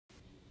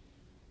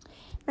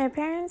My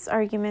parents'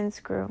 arguments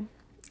grew,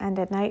 and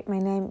at night my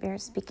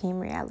nightmares became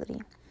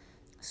reality.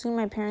 Soon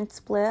my parents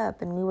split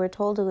up, and we were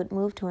told we would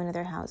move to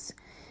another house.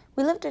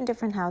 We lived in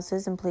different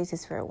houses and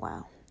places for a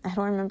while. I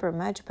don't remember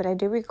much, but I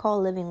do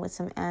recall living with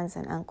some aunts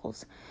and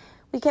uncles.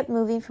 We kept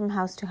moving from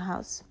house to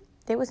house.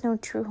 There was no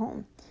true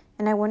home,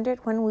 and I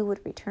wondered when we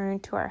would return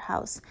to our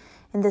house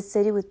in the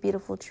city with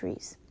beautiful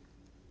trees.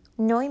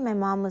 Knowing my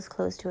mom was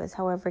close to us,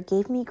 however,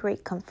 gave me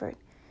great comfort.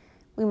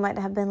 We might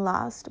have been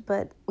lost,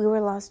 but we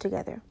were lost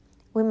together.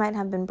 We might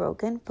have been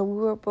broken, but we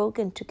were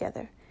broken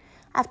together.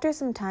 After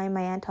some time,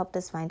 my aunt helped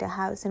us find a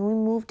house, and we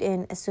moved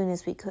in as soon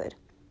as we could.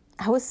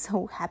 I was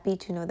so happy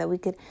to know that we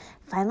could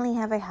finally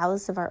have a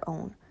house of our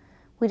own.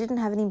 We didn't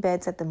have any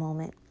beds at the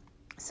moment,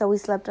 so we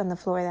slept on the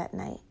floor that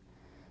night.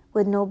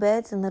 With no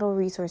beds and little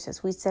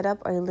resources, we set up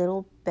our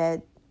little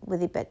bed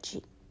with a bed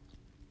sheet.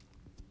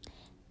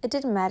 It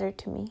didn't matter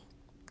to me.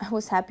 I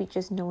was happy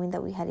just knowing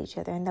that we had each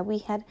other and that we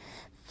had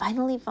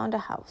finally found a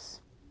house.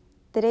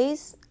 The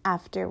days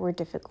after were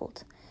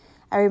difficult.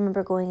 I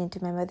remember going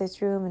into my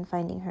mother's room and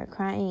finding her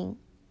crying,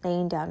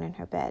 laying down in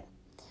her bed.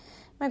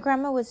 My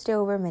grandma would stay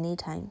over many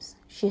times.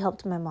 She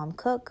helped my mom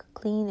cook,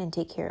 clean, and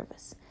take care of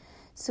us.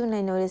 Soon I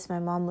noticed my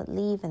mom would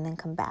leave and then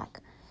come back.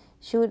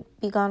 She would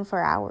be gone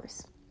for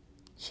hours.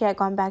 She had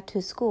gone back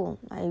to school,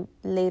 I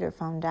later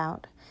found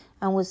out,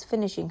 and was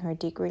finishing her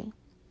degree.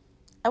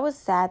 I was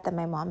sad that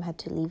my mom had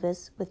to leave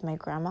us with my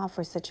grandma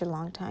for such a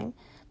long time,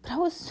 but I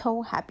was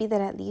so happy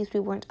that at least we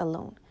weren't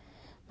alone.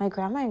 My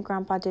grandma and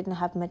grandpa didn't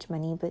have much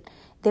money, but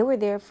they were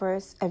there for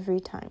us every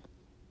time.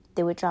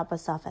 They would drop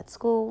us off at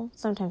school,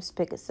 sometimes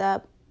pick us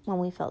up when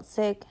we felt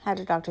sick, had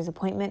a doctor's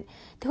appointment.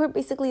 They were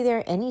basically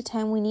there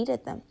anytime we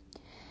needed them.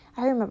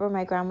 I remember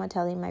my grandma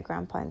telling my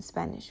grandpa in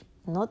Spanish,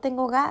 "No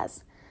tengo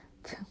gas."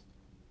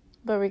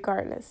 But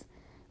regardless,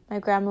 my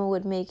grandma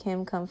would make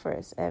him come for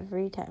us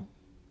every time.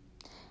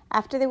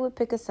 After they would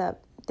pick us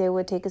up, they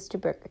would take us to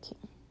Burger King.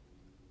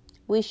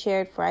 We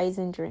shared fries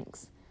and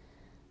drinks,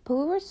 but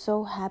we were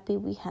so happy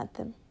we had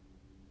them.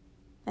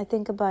 I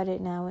think about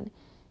it now, and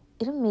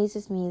it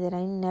amazes me that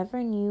I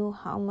never knew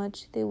how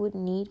much they would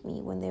need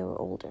me when they were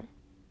older.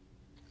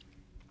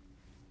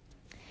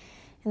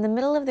 In the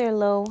middle of their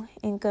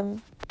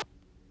low-income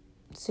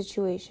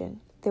situation,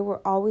 they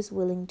were always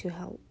willing to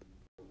help.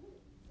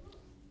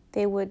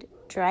 They would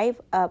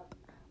drive up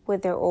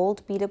with their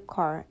old beat-up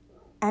car,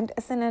 and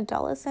as an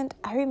adolescent,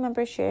 I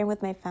remember sharing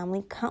with my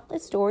family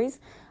countless stories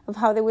of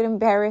how they would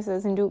embarrass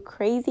us and do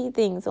crazy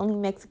things only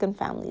Mexican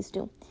families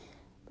do.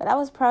 But I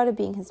was proud of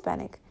being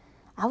Hispanic.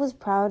 I was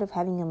proud of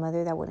having a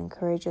mother that would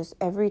encourage us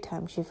every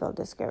time she felt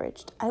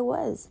discouraged. I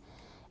was.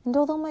 And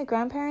although my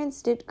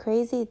grandparents did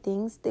crazy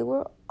things, they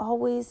were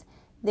always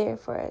there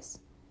for us.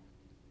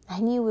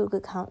 I knew we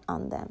could count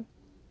on them.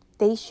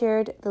 They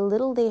shared the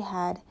little they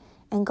had,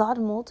 and God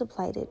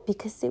multiplied it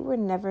because they were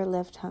never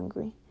left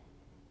hungry.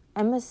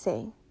 I must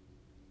say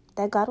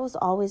that God was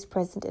always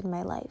present in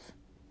my life.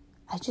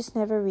 I just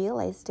never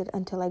realized it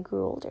until I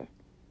grew older.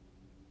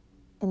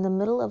 In the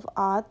middle of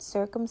odd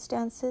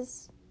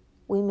circumstances,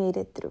 we made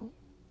it through.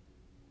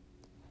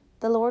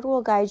 The Lord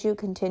will guide you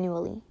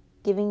continually,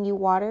 giving you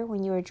water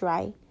when you are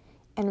dry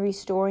and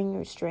restoring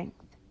your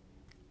strength.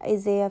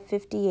 Isaiah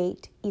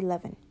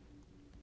 58:11.